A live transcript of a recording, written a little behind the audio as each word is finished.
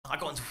I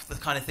got into the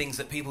kind of things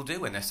that people do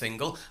when they're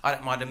single. I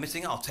don't mind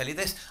admitting it, I'll tell you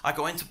this. I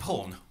got into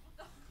porn.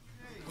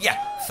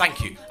 Yeah,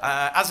 thank you.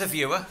 As a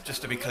viewer,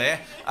 just to be clear,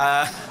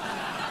 I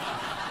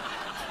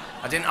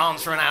didn't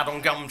answer an ad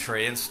on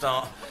Gumtree and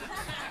start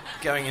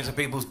going into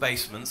people's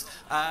basements.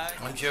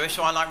 I'm Jewish,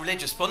 so I like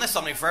religious porn. There's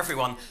something for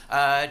everyone.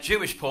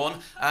 Jewish porn,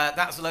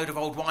 that's a load of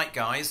old white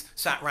guys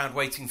sat round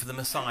waiting for the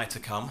Messiah to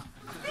come.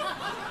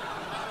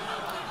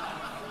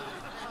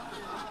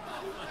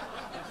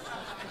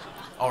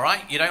 All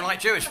right, you don't like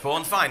Jewish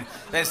porn? Fine.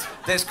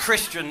 There's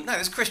Christian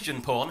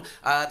porn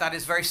that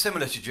is very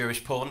similar to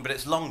Jewish porn, but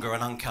it's longer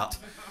and uncut.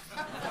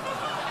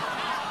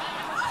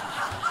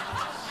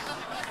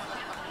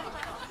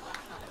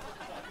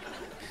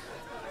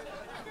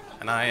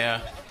 And I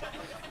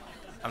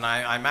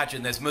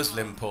imagine there's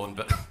Muslim porn,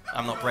 but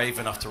I'm not brave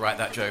enough to write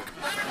that joke.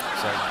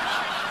 So.